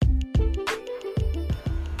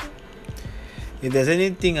If there's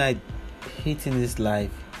anything I hate in this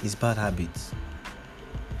life, it's bad habits.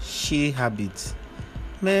 Shitty habits.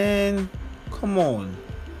 Man, come on.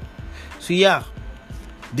 So yeah,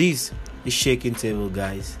 this is Shaking Table,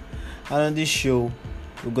 guys. And on this show,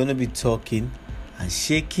 we're gonna be talking and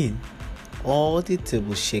shaking all the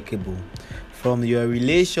tables shakeable, from your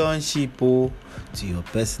relationship to your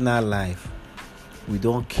personal life. We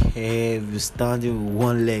don't care if you're standing with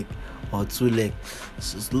one leg or two legs.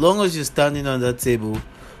 So as long as you're standing on that table,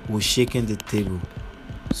 we're shaking the table.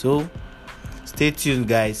 So stay tuned,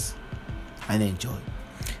 guys, and enjoy.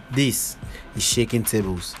 This is Shaking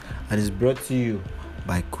Tables and is brought to you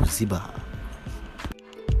by Kuziba.